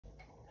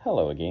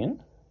Hello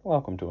again,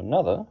 welcome to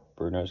another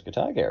Bruno's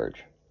Guitar Garage.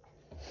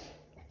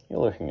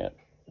 You're looking at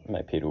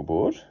my pedal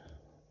board,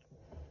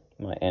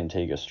 my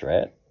Antigua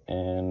strat,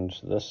 and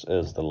this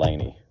is the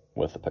Laney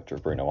with the picture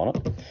of Bruno on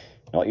it.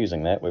 Not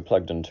using that, we're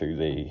plugged into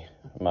the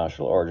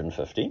Marshall Origin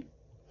 50.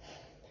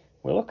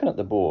 We're looking at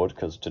the board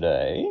because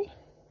today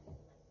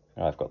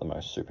I've got the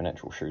most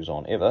supernatural shoes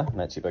on ever, and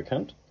that's your big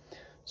hint.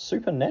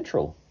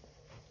 Supernatural.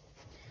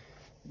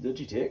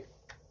 Digitech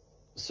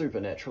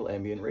Supernatural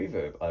Ambient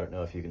Reverb. I don't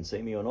know if you can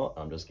see me or not,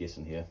 I'm just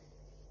guessing here.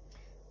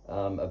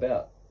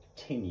 About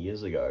 10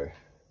 years ago,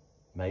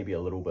 maybe a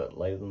little bit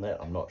later than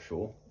that, I'm not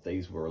sure.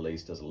 These were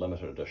released as a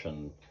limited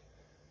edition,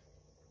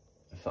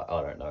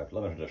 I don't know,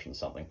 limited edition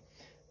something.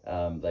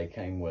 They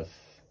came with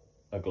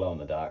a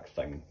glow-in-the-dark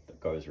thing that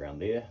goes around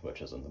there, which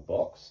is in the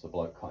box. The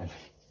bloke kindly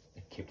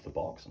kept the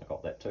box, and I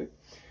got that too.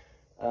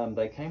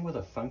 They came with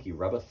a funky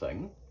rubber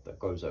thing that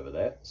goes over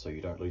that, so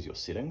you don't lose your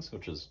settings,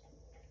 which is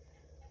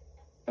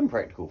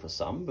impractical for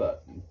some,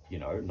 but you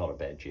know, not a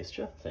bad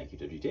gesture. Thank you,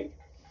 Digitech.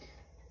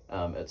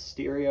 It's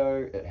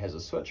stereo. It has a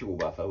switchable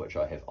buffer, which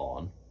I have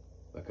on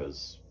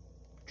because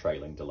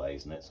trailing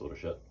delays and that sort of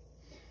shit.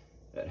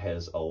 It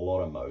has a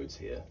lot of modes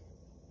here.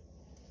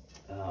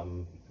 Where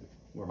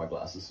are my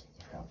glasses?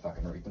 I can't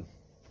fucking read them.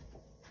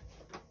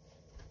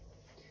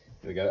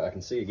 Here we go. I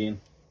can see again.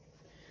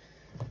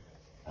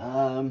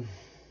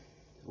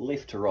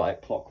 Left to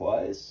right,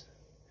 clockwise.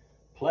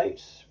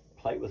 Plate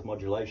with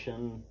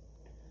modulation.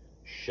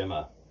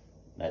 Shimmer,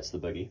 that's the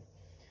biggie.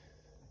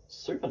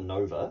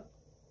 Supernova,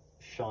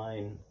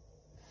 shine,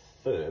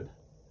 furb,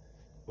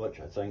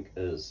 which I think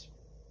is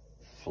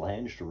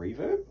flanged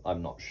reverb,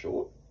 I'm not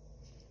sure.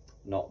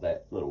 Not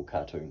that little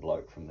cartoon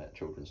bloke from that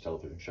children's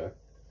television show.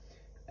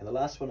 And the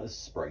last one is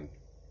spring.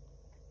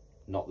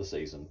 Not the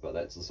season, but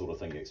that's the sort of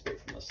thing you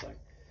expect from this thing.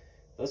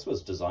 This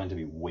was designed to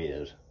be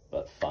weird,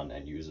 but fun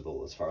and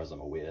usable as far as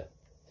I'm aware.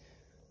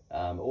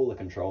 All the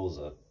controls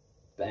are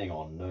bang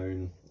on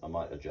noon. I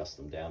might adjust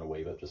them down a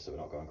wee bit just so we're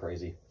not going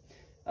crazy.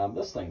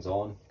 This thing's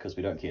on because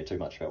we don't care too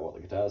much about what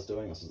the guitar's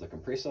doing. This is the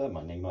compressor.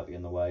 My knee might be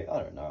in the way. I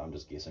don't know. I'm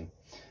just guessing.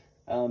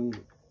 It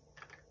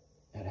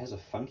has a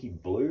funky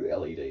blue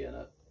LED in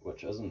it,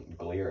 which isn't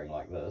glaring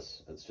like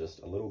this. It's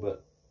just a little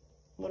bit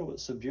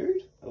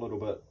subdued, a little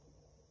bit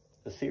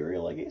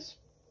ethereal, I guess.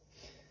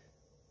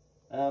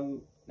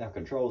 Now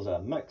controls are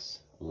mix,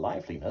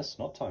 liveliness,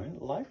 not tone,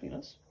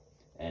 liveliness,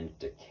 and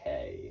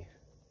decay.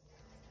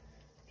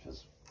 Which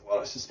is what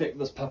I suspect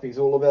this puppy's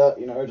all about,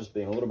 you know, just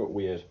being a little bit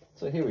weird.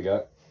 So here we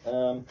go.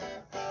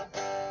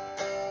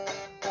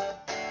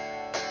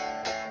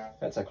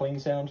 That's a clean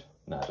sound.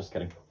 Nah, just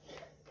kidding.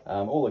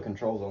 All the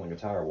controls on the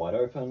guitar are wide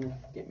open.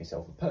 Get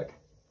myself a pick.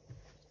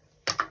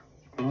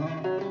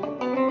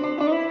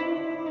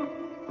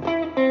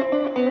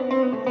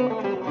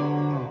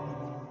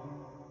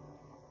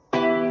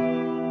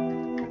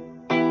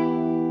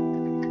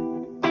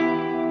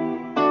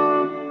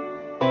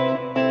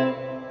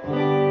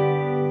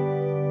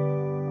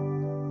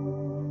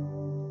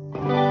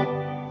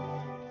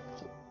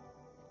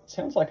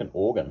 Sounds like an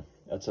organ.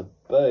 It's a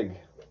big,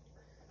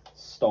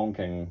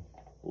 stonking,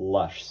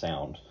 lush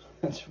sound.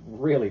 It's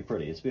really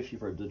pretty, especially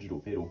for a digital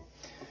pedal.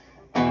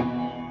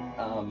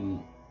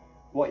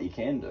 What you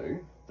can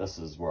do, this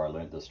is where I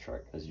learnt this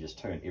trick, is you just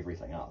turn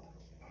everything up.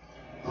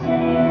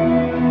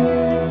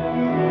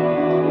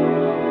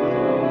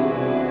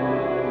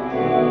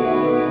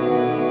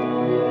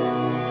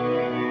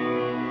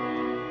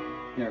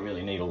 You don't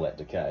really need all that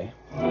decay.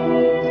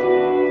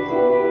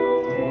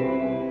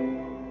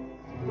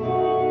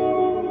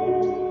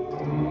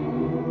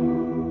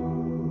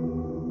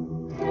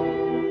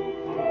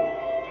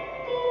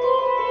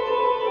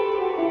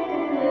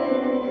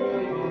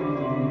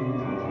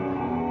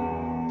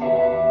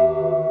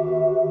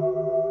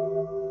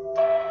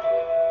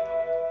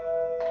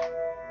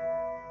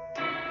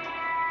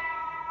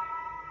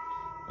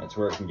 That's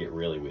where it can get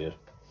really weird.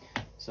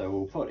 So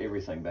we'll put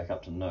everything back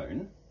up to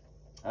noon.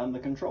 The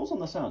controls on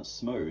this aren't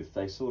smooth.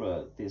 They sort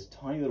of, there's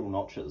tiny little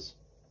notches.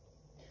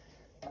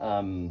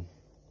 Like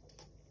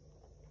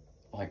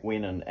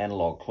when an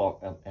analog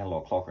clock or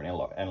an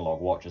analog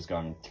watch is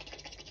going,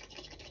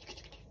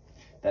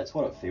 that's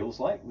what it feels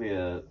like.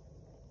 They're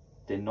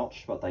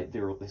notched, but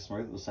they're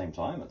smooth at the same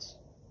time. It's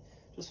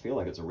just feel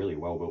like it's a really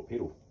well built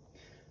pedal.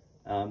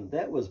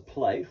 That was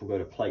plate. We'll go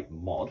to plate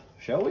mod,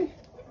 shall we?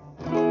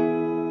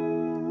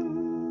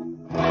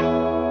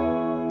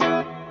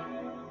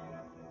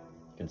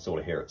 You can sort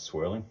of hear it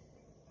swirling.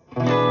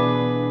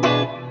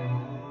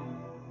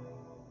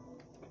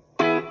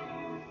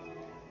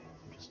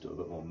 Just do a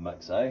bit more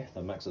mix, eh?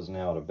 The mix is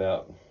now at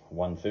about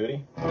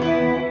 130.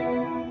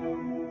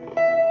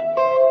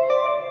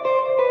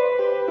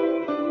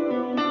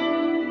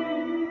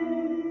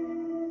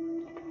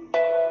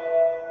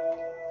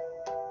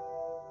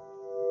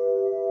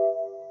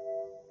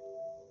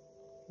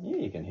 Yeah,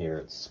 you can hear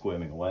it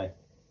squirming away.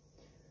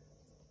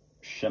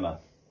 Shimmer.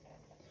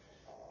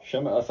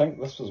 Shimmer, I think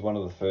this was one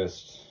of the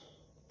first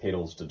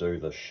pedals to do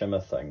the shimmer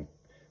thing,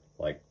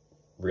 like,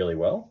 really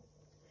well.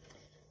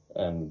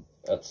 And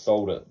it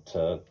sold it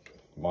to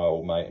my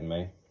old mate and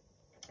me.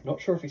 Not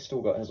sure if he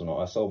still got his or not.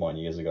 I sold mine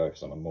years ago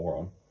because I'm a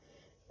moron.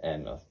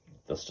 And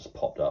this just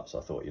popped up, so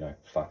I thought, you know,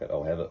 fuck it,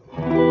 I'll have it.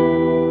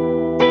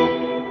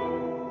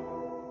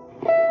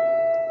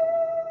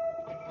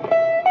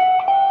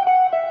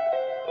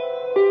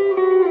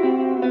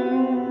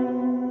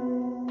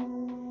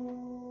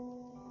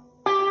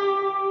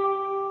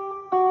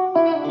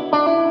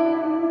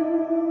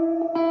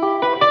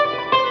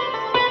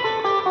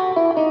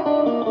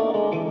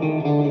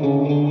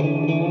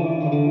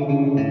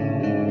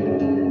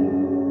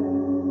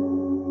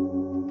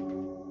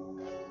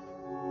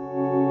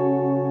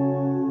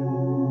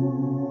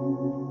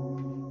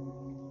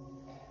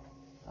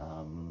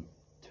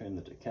 Turn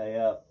the decay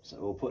up, so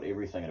we'll put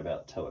everything at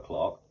about 2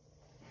 o'clock.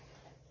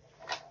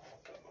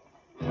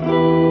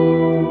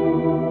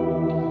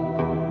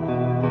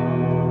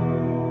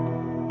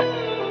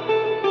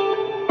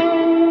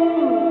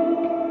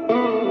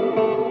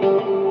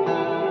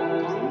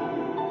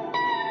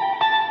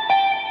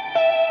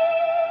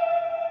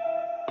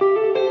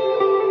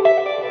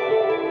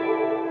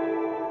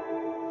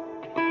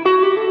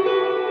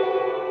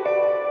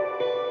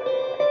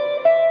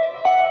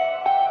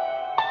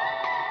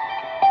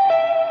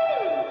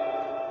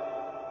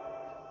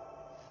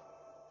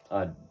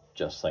 I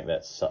just think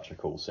that's such a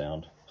cool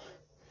sound.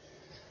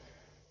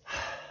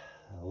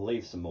 I'll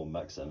leave some more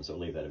mix in, so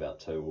we'll leave that about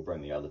 2. We'll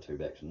bring the other 2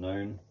 back to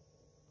noon.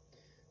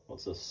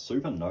 What's this?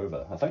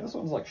 Supernova. I think this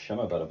one's like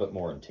shimmer, but a bit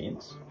more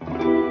intense.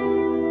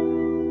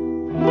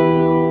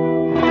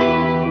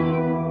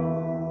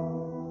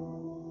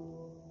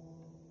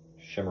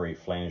 Shimmery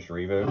flanged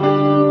reverb.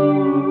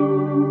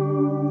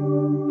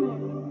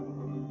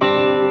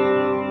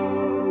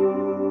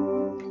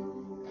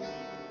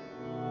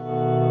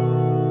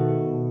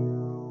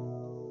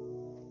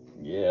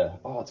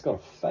 Oh, it's got a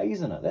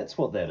phase in it. That's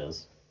what that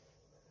is.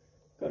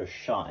 Got a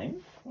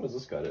shine. What does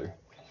this guy do?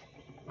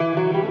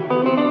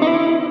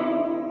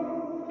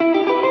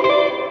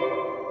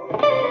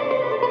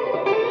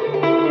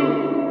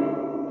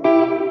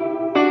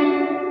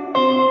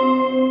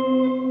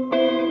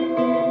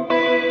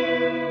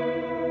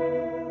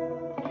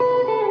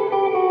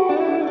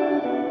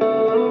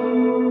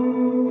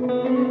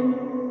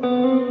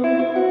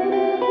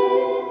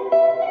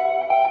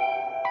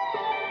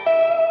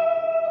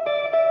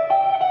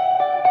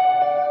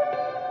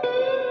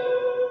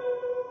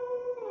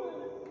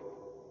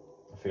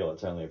 I feel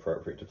it's only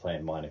appropriate to play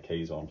in minor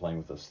keys while I'm playing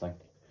with this thing.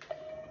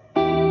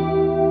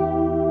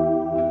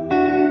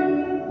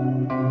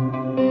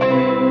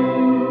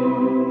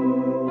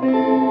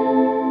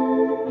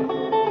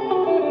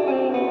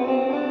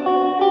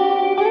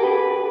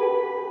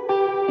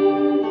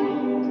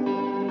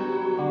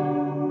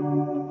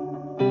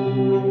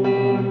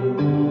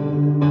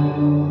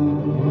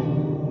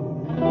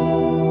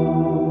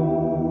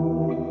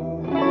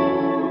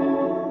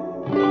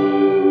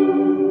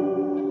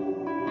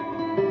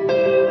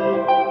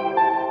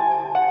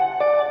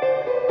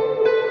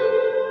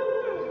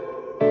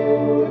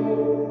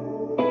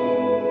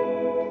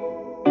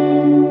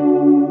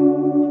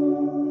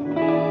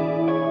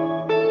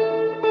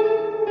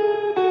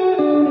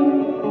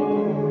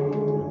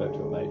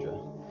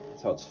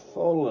 So it's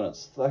full and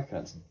it's thick and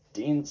it's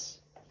dense.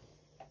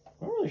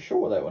 I'm not really sure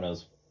what that one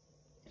is.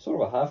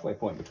 Sort of a halfway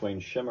point between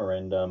shimmer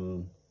and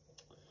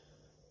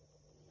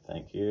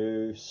thank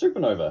you,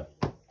 supernova.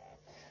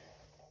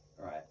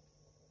 Alright.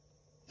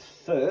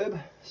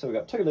 Furb. So we've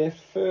got 2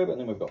 left, furb, and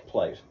then we've got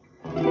plate.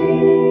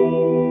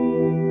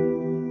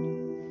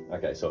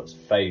 Okay, so it's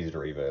phased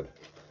reverb.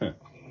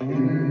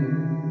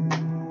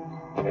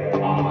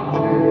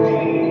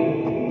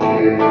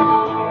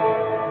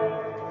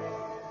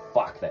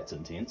 Fuck, that's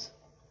intense.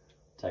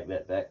 Take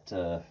that back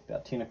to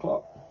about 10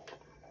 o'clock.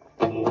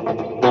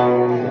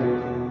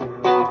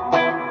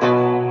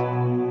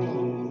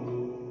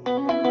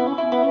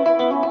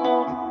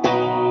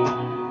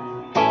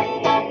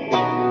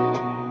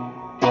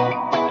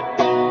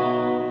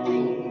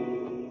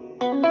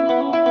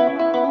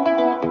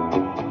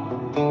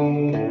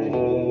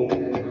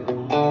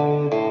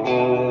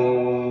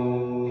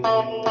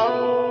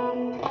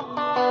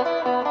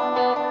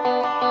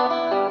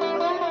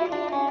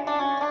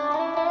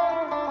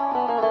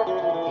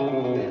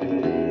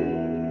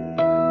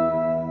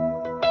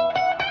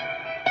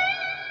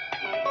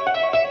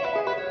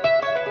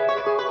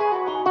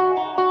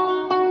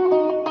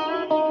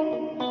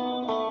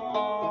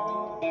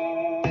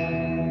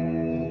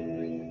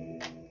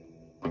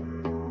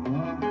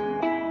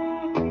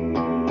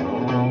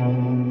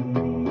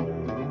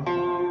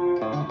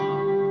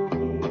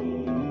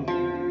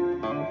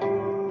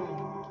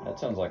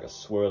 Sounds like a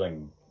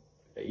swirling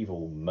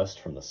evil mist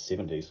from the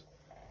 70s.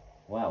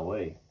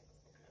 Wowee.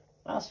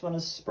 Last one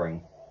is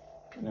spring.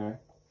 No,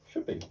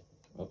 should be.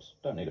 Oops,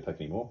 don't need to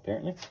pick anymore,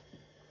 apparently.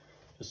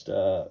 Just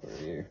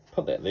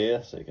put that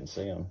there so you can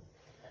see I'm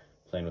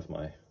playing with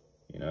my,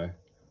 you know,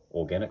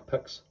 organic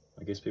picks,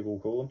 I guess people will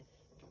call them.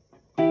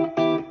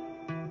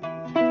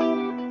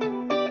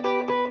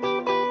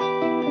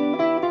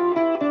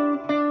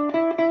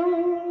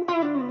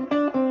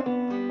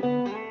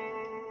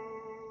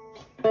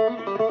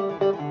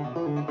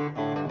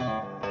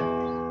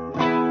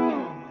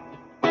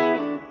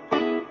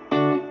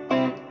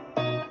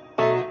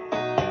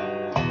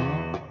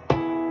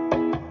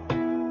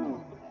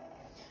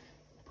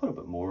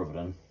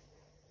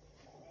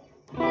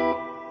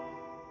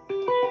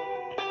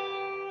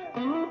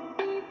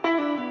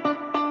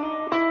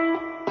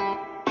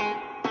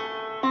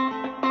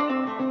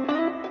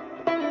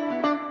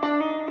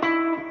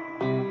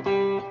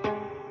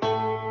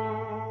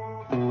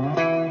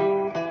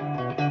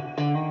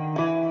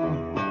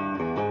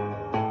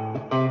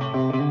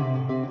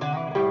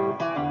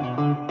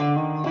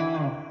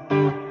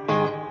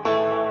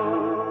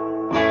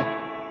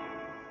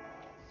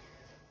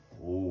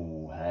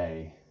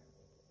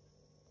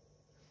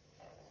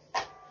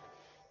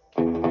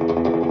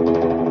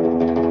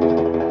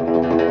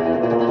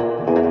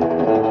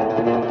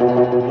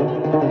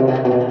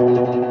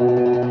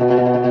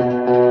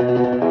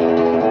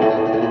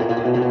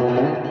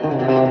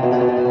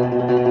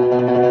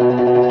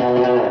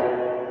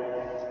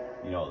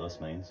 what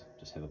this means.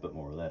 Just have a bit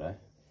more of that, eh?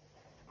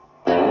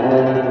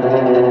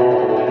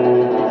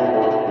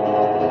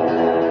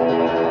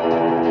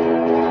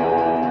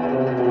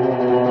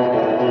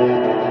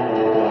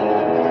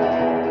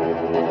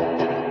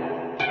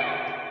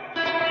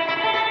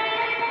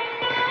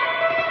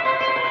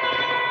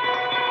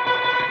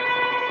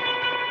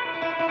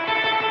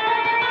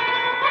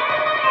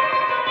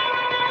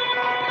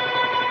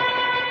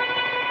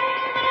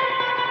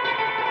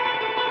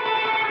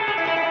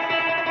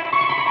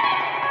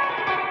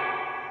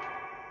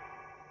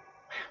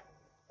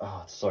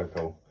 Oh, it's so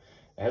cool.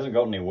 It hasn't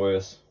gotten any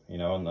worse, you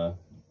know, in the,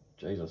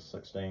 Jesus,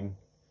 16,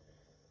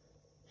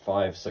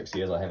 5, 6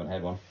 years I haven't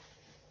had one.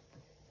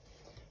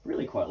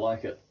 Really quite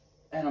like it.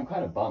 And I'm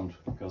kind of bummed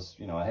because,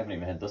 you know, I haven't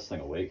even had this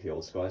thing a week, the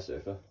old Sky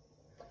Surfer,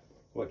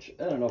 which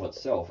in and of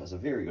itself is a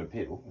very good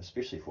pedal,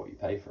 especially for what you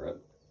pay for it.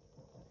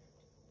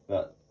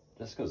 But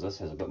just because this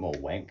has a bit more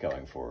wank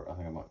going for it, I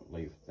think I might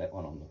leave that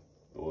one on the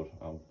board.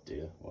 Oh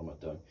dear, what am I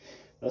doing?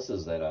 This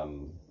is that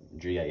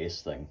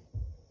GAS thing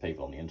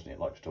people on the internet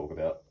like to talk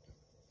about,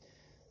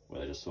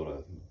 where they just sort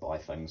of buy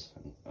things,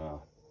 and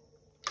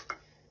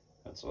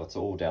it's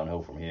all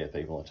downhill from here,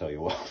 people, I tell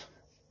you what.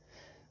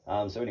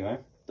 So anyway,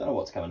 don't know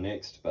what's coming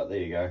next, but there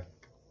you go.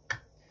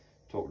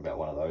 Talked about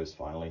one of those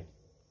finally.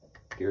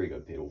 Very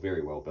good pedal,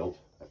 very well built.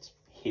 It's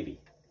heavy.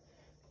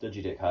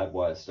 Digitech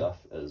Hardwire stuff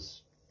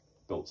is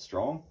built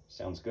strong,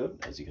 sounds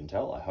good, as you can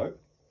tell, I hope.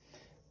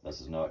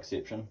 This is no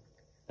exception.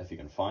 If you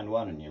can find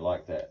one and you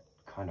like that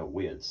kind of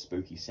weird,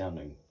 spooky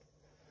sounding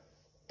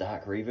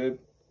dark reverb,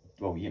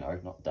 well, you know,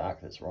 not dark,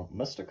 that's wrong,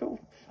 mystical?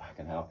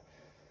 Fucking hell.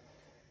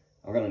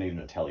 I'm gonna need an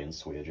Italian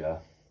swear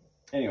jar.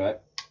 Anyway,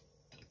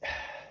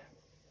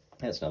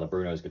 that's another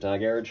Bruno's Guitar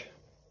Garage.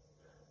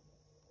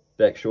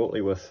 Back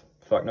shortly with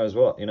fuck knows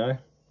what, you know?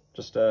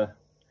 Just, you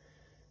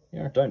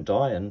know, don't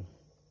die and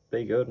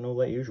be good and all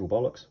that usual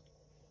bollocks.